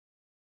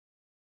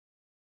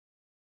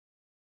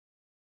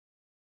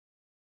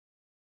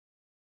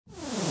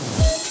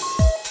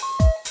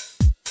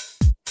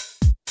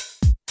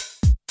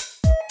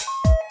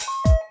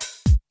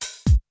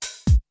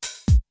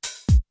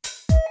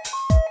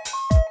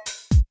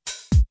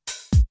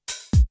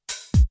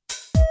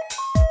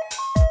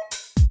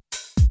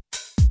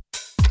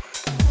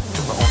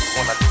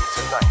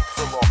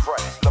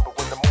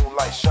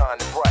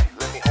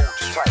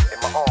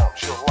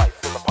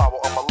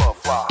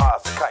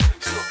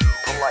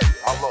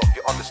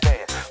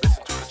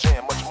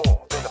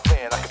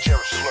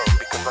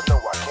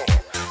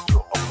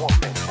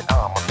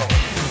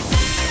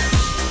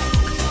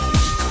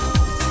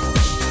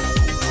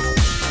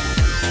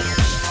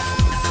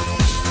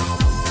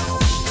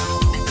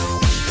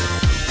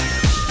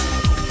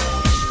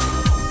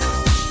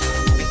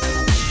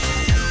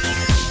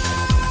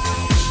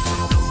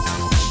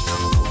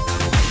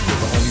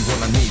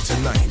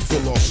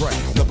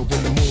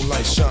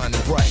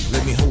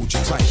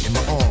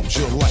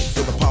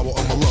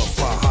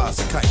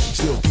night,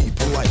 still be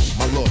polite.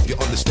 My love, you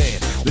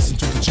understand. Listen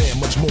to the jam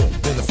much more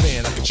than a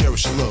fan. I can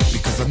cherish your love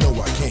because I know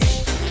I can.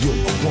 You're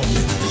a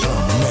woman,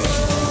 I'm a man.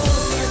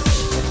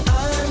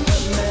 I'm a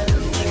man.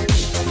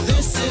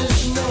 This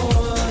is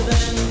more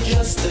than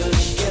just a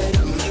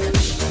game.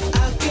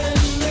 I can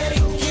make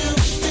you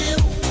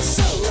feel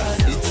so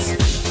right.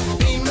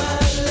 Be my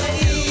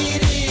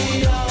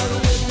lady all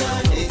the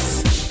night.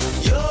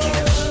 You're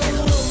a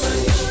woman,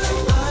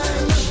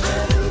 I'm a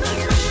man.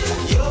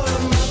 You're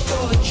my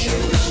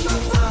fortune,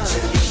 I'm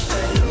your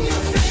fame.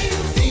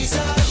 These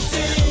are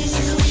things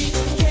we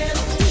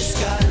can't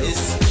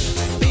disguise.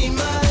 Be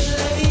my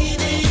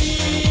lady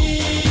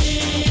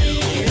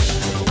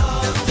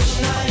of the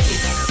night.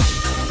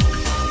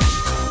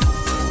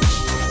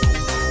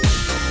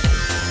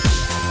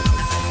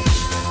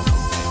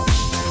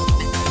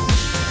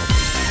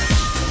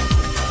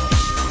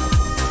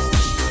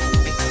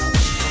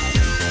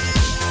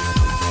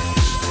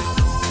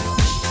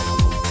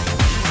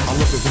 I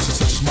love it when she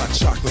touches my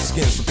chocolate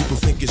skin. Some people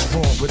think it's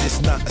wrong, but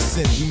it's not a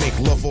sin. We make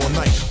love all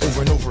night,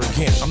 over and over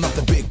again. I'm not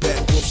the big bad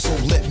wolf, so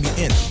let me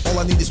in. All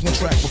I need is one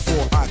track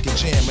before I can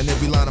jam. And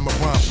every line of my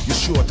rhyme, you're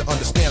sure to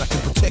understand I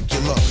can protect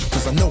your love,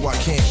 cause I know I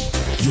can.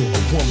 You're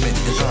a woman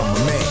and I'm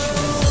a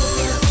man.